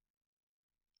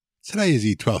Today is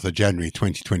the 12th of January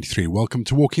 2023. Welcome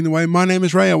to Walking the Way. My name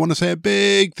is Ray. I want to say a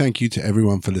big thank you to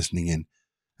everyone for listening in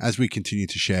as we continue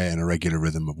to share in a regular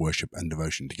rhythm of worship and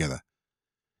devotion together,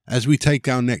 as we take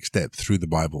our next step through the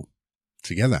Bible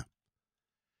together.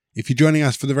 If you're joining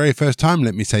us for the very first time,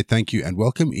 let me say thank you and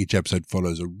welcome. Each episode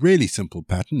follows a really simple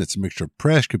pattern. It's a mixture of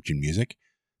prayer, scripture, and music.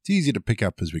 It's easy to pick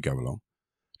up as we go along.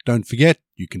 Don't forget,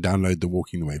 you can download the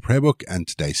Walking the Way prayer book and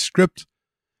today's script.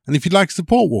 And if you'd like to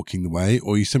support Walking the Way,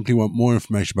 or you simply want more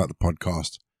information about the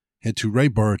podcast, head to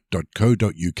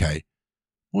rayborrett.co.uk,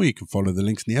 or you can follow the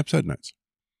links in the episode notes.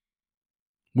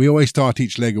 We always start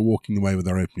each leg of Walking the Way with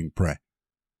our opening prayer.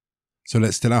 So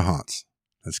let's still our hearts.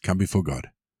 Let's come before God.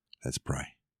 Let's pray.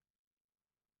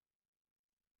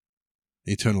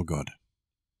 Eternal God,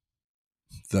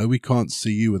 though we can't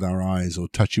see you with our eyes or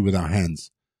touch you with our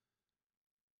hands,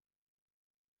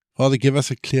 Father, give us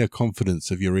a clear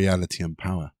confidence of your reality and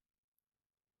power.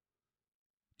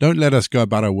 Don't let us go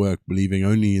about our work believing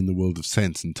only in the world of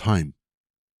sense and time,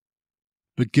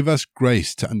 but give us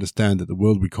grace to understand that the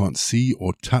world we can't see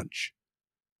or touch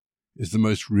is the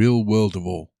most real world of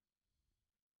all.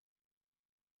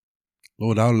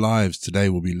 Lord, our lives today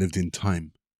will be lived in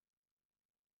time,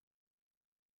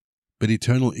 but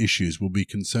eternal issues will be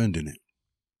concerned in it.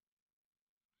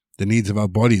 The needs of our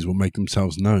bodies will make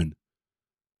themselves known,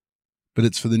 but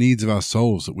it's for the needs of our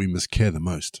souls that we must care the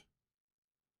most.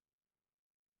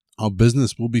 Our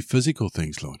business will be physical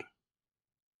things, Lord.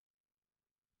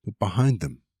 But behind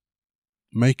them,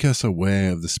 make us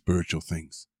aware of the spiritual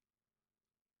things.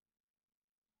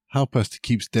 Help us to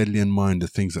keep steadily in mind the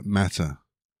things that matter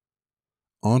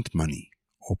aren't money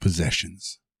or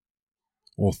possessions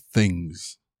or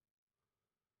things,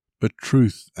 but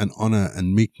truth and honor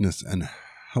and meekness and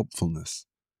helpfulness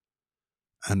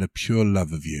and a pure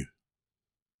love of you.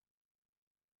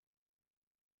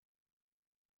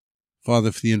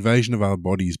 Father, for the invasion of our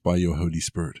bodies by your Holy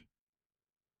Spirit,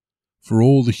 for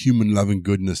all the human love and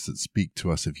goodness that speak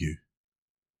to us of you,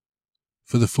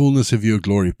 for the fullness of your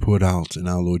glory poured out in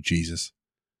our Lord Jesus,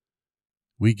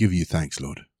 we give you thanks,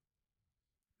 Lord,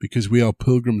 because we are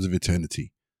pilgrims of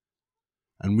eternity,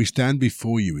 and we stand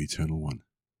before you, Eternal One.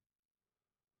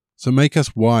 So make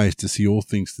us wise to see all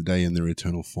things today in their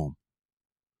eternal form,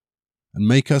 and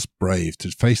make us brave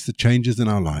to face the changes in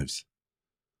our lives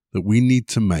that we need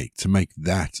to make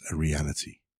that a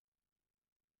reality.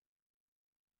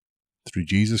 Through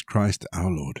Jesus Christ our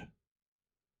Lord.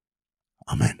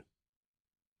 Amen.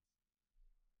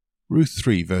 Ruth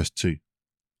 3 verse 2.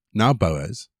 Now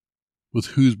Boaz,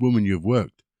 with whose woman you have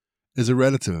worked, is a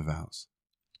relative of ours.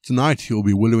 Tonight he will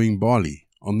be winnowing barley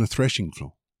on the threshing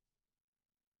floor.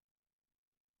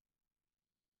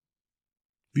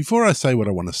 Before I say what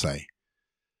I want to say,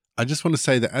 I just want to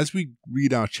say that as we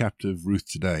read our chapter of Ruth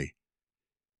today,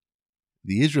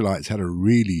 the Israelites had a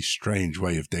really strange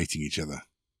way of dating each other.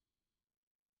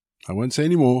 I won't say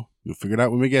any more. You'll figure it out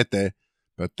when we get there,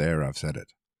 but there I've said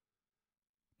it.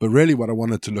 But really what I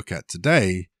wanted to look at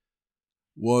today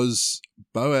was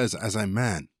Boaz as a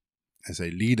man, as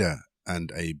a leader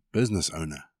and a business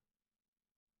owner.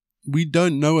 We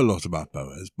don't know a lot about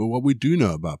Boaz, but what we do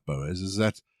know about Boaz is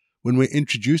that when we're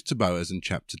introduced to Boaz in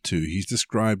chapter 2, he's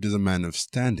described as a man of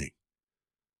standing.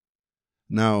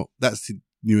 Now, that's the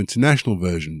New International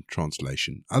Version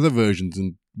translation. Other versions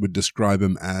would describe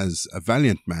him as a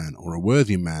valiant man, or a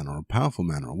worthy man, or a powerful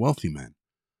man, or a wealthy man.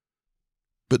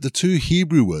 But the two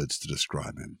Hebrew words to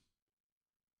describe him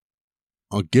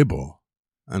are Gibor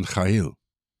and Chayil,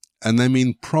 and they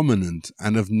mean prominent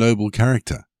and of noble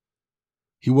character.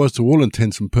 He was, to all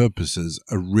intents and purposes,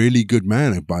 a really good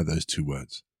man by those two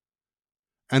words.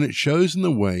 And it shows in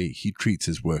the way he treats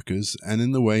his workers, and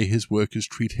in the way his workers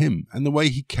treat him, and the way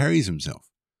he carries himself.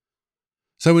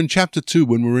 So in chapter 2,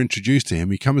 when we're introduced to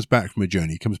him, he comes back from a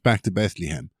journey, he comes back to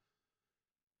Bethlehem,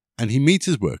 and he meets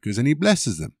his workers and he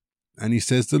blesses them, and he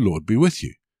says, "The Lord be with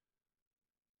you."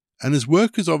 And his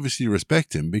workers obviously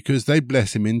respect him because they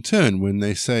bless him in turn when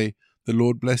they say, "The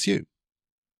Lord bless you."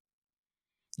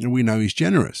 And we know he's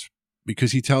generous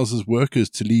because he tells his workers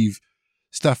to leave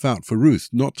stuff out for Ruth,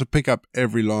 not to pick up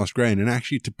every last grain, and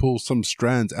actually to pull some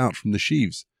strands out from the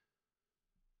sheaves.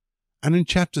 And in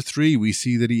chapter 3, we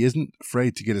see that he isn't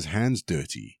afraid to get his hands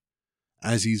dirty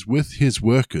as he's with his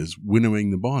workers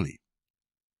winnowing the barley.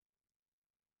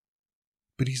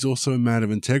 But he's also a man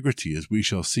of integrity, as we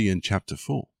shall see in chapter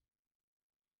 4.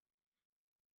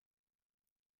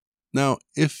 Now,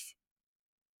 if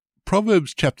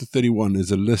Proverbs chapter 31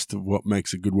 is a list of what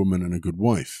makes a good woman and a good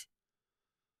wife,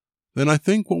 then I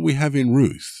think what we have in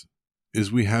Ruth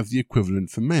is we have the equivalent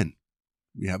for men.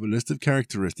 We have a list of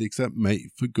characteristics that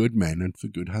make for good men and for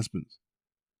good husbands.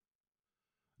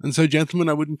 And so, gentlemen,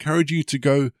 I would encourage you to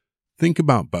go think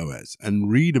about Boaz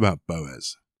and read about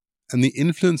Boaz and the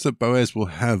influence that Boaz will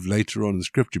have later on in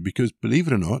Scripture, because believe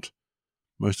it or not,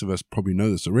 most of us probably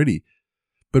know this already,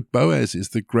 but Boaz is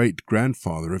the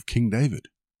great-grandfather of King David.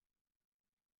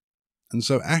 And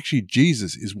so actually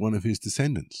Jesus is one of his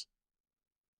descendants.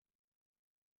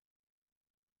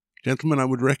 Gentlemen, I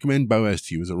would recommend Boaz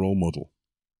to you as a role model.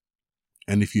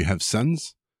 And if you have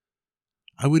sons,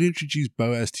 I would introduce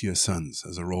Boaz to your sons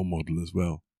as a role model as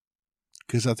well.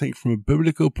 Because I think from a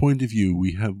biblical point of view,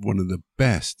 we have one of the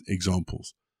best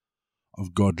examples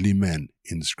of godly men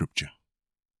in Scripture.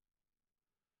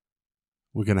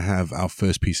 We're going to have our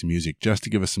first piece of music just to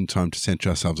give us some time to center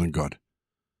ourselves on God.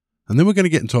 And then we're going to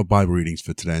get into our Bible readings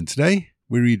for today. And today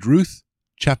we read Ruth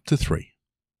chapter 3.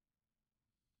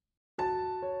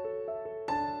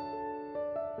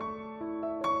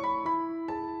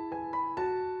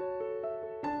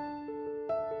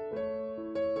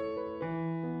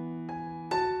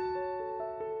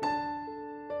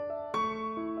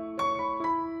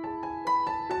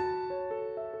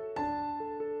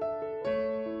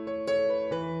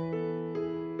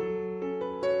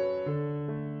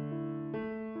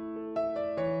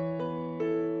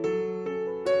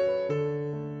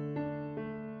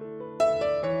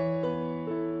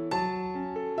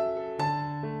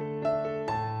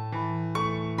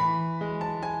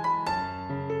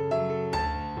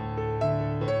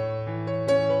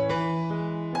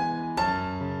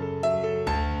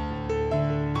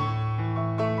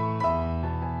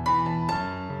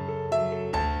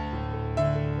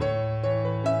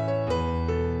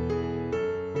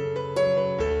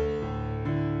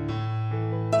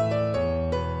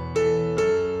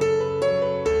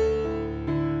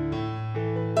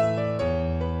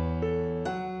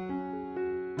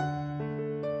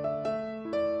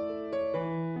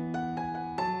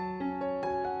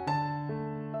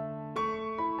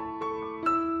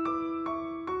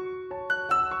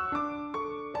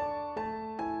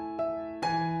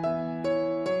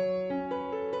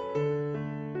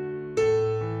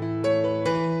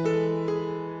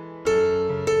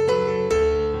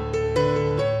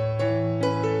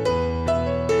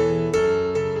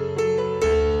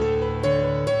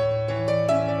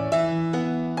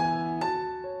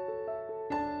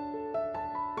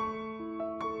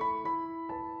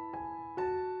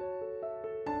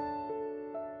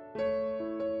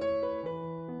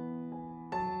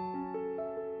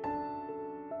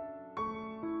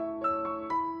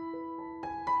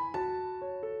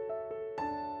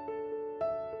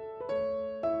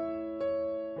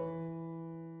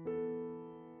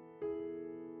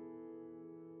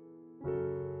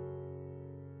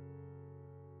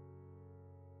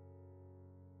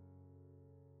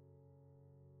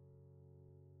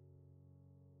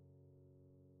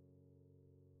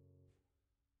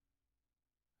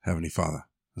 Heavenly Father,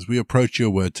 as we approach your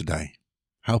word today,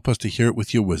 help us to hear it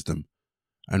with your wisdom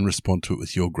and respond to it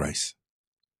with your grace.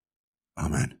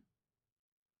 Amen.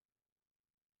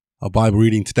 Our Bible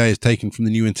reading today is taken from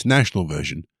the New International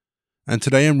Version, and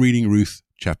today I'm reading Ruth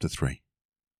chapter 3.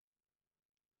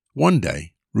 One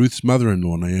day, Ruth's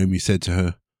mother-in-law Naomi said to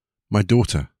her, "My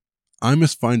daughter, I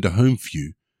must find a home for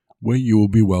you where you will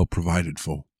be well provided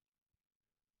for.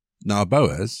 Now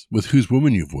Boaz, with whose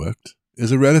woman you've worked,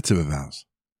 is a relative of ours.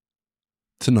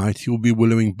 Tonight he will be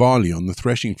winnowing barley on the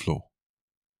threshing floor.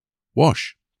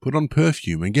 Wash, put on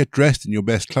perfume, and get dressed in your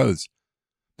best clothes.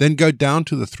 Then go down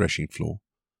to the threshing floor,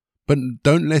 but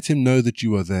don't let him know that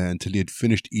you are there until he had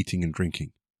finished eating and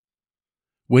drinking.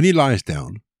 When he lies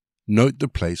down, note the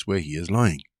place where he is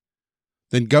lying.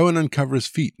 Then go and uncover his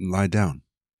feet and lie down.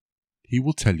 He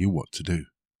will tell you what to do."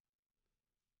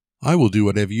 "I will do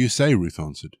whatever you say," Ruth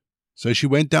answered. So she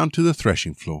went down to the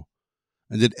threshing floor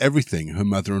and did everything her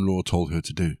mother-in-law told her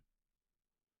to do.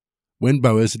 When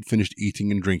Boaz had finished eating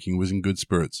and drinking and was in good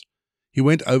spirits, he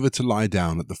went over to lie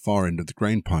down at the far end of the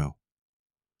grain pile.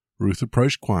 Ruth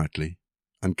approached quietly,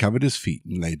 uncovered his feet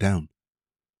and lay down.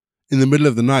 In the middle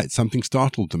of the night something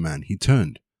startled the man. He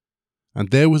turned,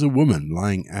 and there was a woman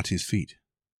lying at his feet.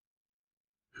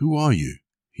 "Who are you?"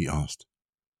 he asked.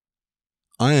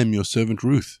 "I am your servant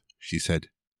Ruth," she said.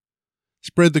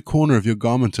 "Spread the corner of your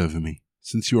garment over me,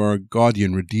 since you are a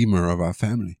guardian redeemer of our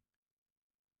family."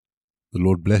 "The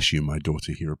Lord bless you, my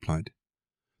daughter," he replied.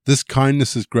 "This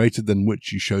kindness is greater than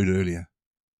which you showed earlier.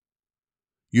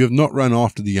 You have not run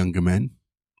after the younger men,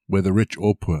 whether rich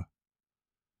or poor.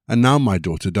 And now, my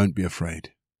daughter, don't be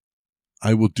afraid.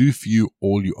 I will do for you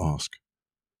all you ask.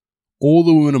 All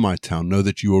the women of my town know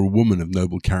that you are a woman of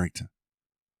noble character.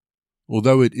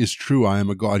 Although it is true I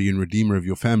am a guardian redeemer of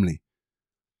your family,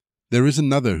 there is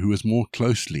another who is more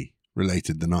closely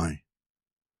related than I.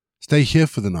 Stay here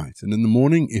for the night, and in the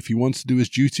morning, if he wants to do his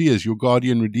duty as your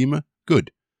guardian redeemer,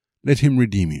 good, let him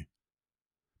redeem you.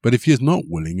 But if he is not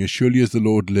willing, as surely as the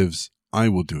Lord lives, I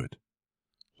will do it.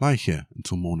 Lie here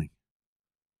until morning."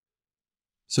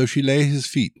 So she lay at his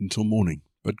feet until morning,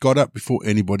 but got up before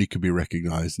anybody could be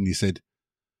recognized, and he said,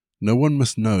 "No one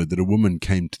must know that a woman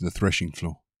came to the threshing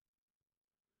floor."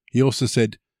 He also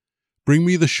said, "Bring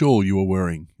me the shawl you are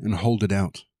wearing, and hold it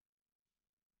out."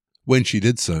 When she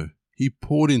did so, he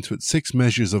poured into it 6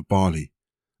 measures of barley,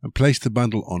 and placed the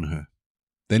bundle on her.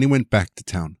 Then he went back to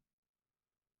town.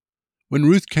 When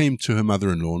Ruth came to her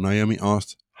mother-in-law, Naomi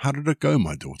asked, "How did it go,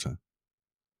 my daughter?"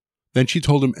 Then she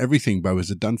told him everything Boaz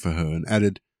had done for her, and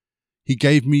added, "He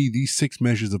gave me these 6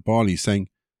 measures of barley, saying,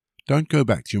 'Don't go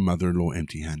back to your mother-in-law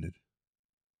empty-handed.'"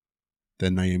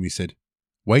 Then Naomi said,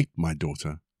 "Wait, my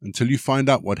daughter, until you find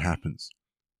out what happens.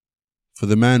 For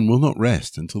the man will not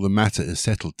rest until the matter is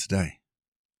settled today."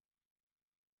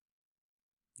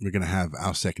 We're going to have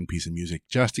our second piece of music,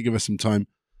 just to give us some time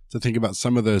to think about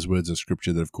some of those words of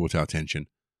scripture that have caught our attention.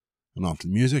 And after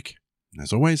the music,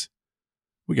 as always,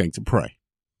 we're going to pray.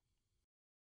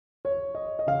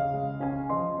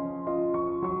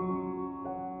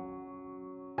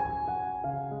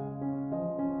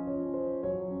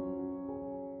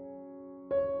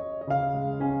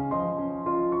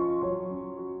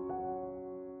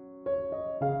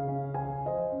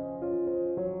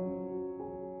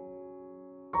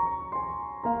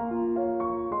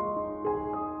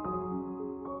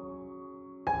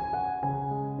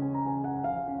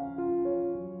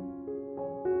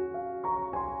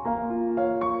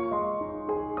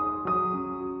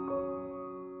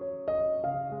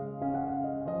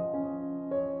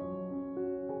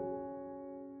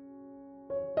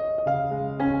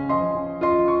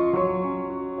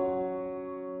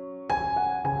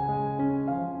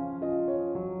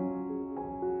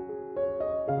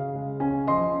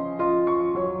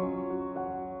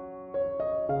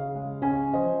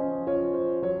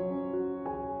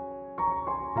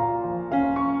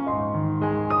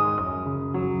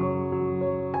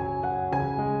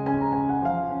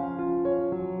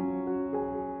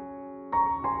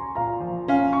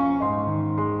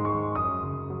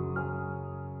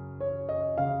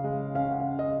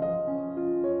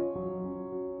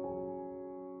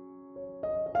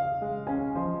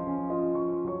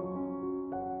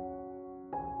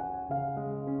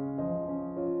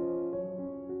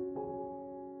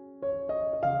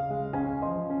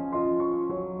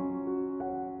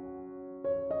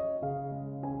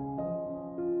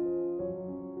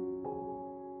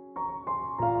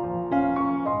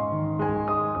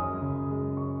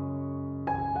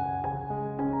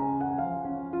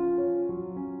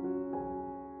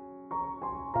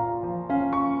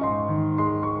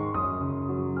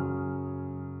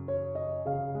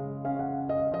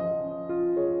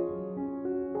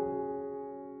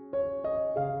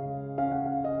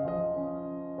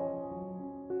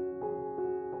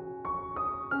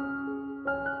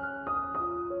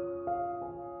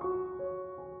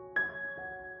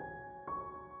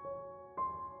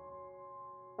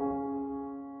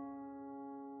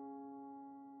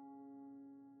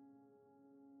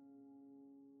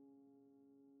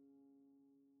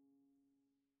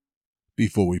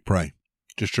 Before we pray,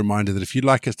 just a reminder that if you'd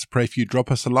like us to pray for you,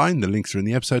 drop us a line. The links are in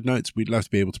the episode notes. We'd love to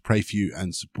be able to pray for you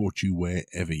and support you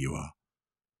wherever you are.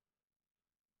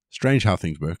 Strange how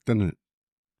things work, doesn't it?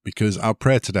 Because our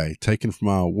prayer today, taken from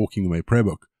our Walking the Way prayer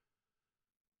book,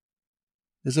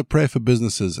 is a prayer for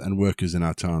businesses and workers in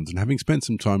our towns. And having spent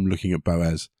some time looking at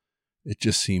Boaz, it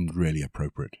just seemed really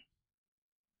appropriate.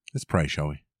 Let's pray, shall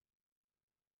we?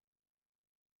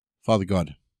 Father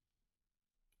God,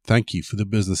 thank you for the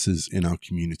businesses in our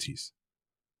communities,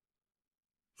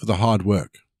 for the hard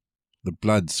work, the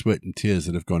blood, sweat, and tears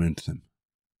that have gone into them.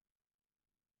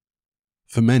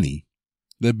 For many,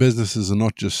 their businesses are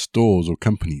not just stores or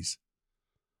companies.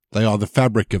 They are the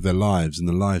fabric of their lives and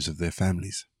the lives of their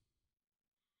families.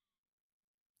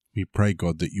 We pray,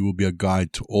 God, that you will be a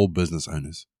guide to all business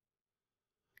owners.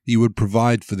 You would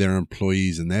provide for their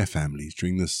employees and their families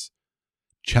during this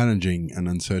challenging and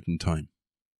uncertain time.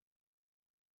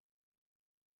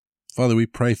 Father, we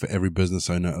pray for every business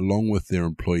owner along with their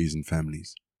employees and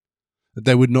families, that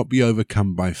they would not be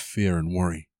overcome by fear and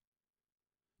worry,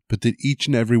 but that each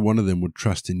and every one of them would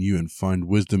trust in you and find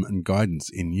wisdom and guidance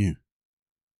in you.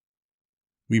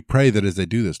 We pray that as they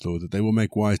do this, Lord, that they will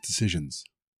make wise decisions,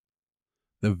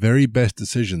 the very best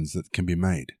decisions that can be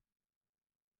made,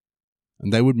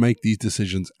 and they would make these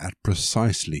decisions at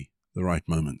precisely the right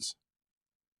moments.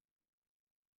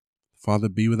 Father,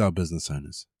 be with our business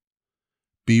owners.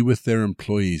 Be with their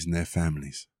employees and their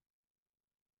families.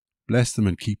 Bless them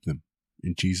and keep them.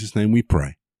 In Jesus' name we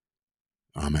pray.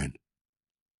 Amen.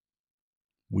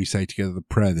 We say together the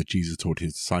prayer that Jesus taught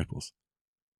his disciples.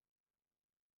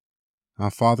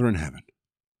 Our Father in heaven,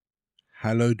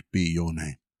 hallowed be your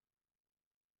name.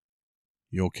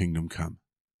 Your kingdom come.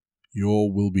 Your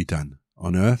will be done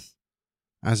on earth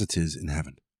as it is in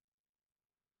heaven.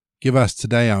 Give us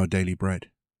today our daily bread.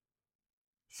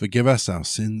 Forgive us our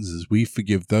sins as we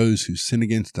forgive those who sin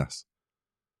against us.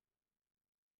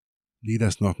 Lead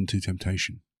us not into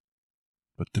temptation,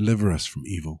 but deliver us from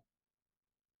evil.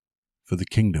 For the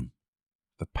kingdom,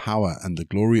 the power, and the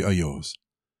glory are yours,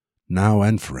 now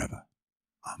and forever.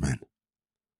 Amen.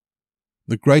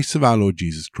 The grace of our Lord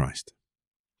Jesus Christ,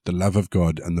 the love of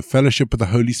God, and the fellowship of the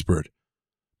Holy Spirit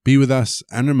be with us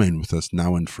and remain with us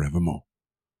now and forevermore.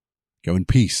 Go in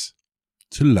peace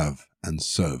to love and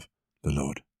serve the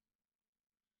Lord.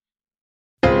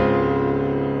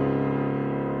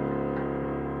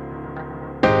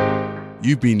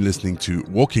 You've been listening to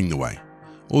Walking the Way.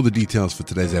 All the details for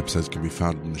today's episodes can be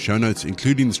found in the show notes,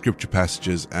 including the scripture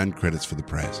passages and credits for the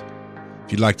prayers.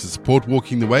 If you'd like to support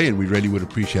Walking the Way, and we really would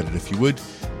appreciate it if you would,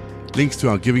 links to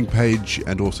our giving page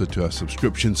and also to our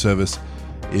subscription service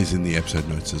is in the episode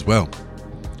notes as well.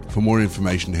 For more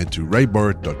information, head to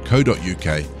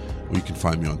rayborrett.co.uk, or you can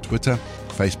find me on Twitter,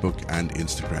 Facebook, and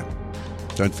Instagram.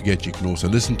 Don't forget you can also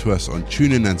listen to us on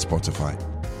TuneIn and Spotify.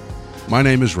 My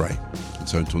name is Ray, and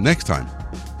so until next time,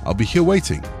 I'll be here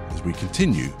waiting as we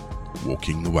continue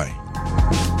walking the way.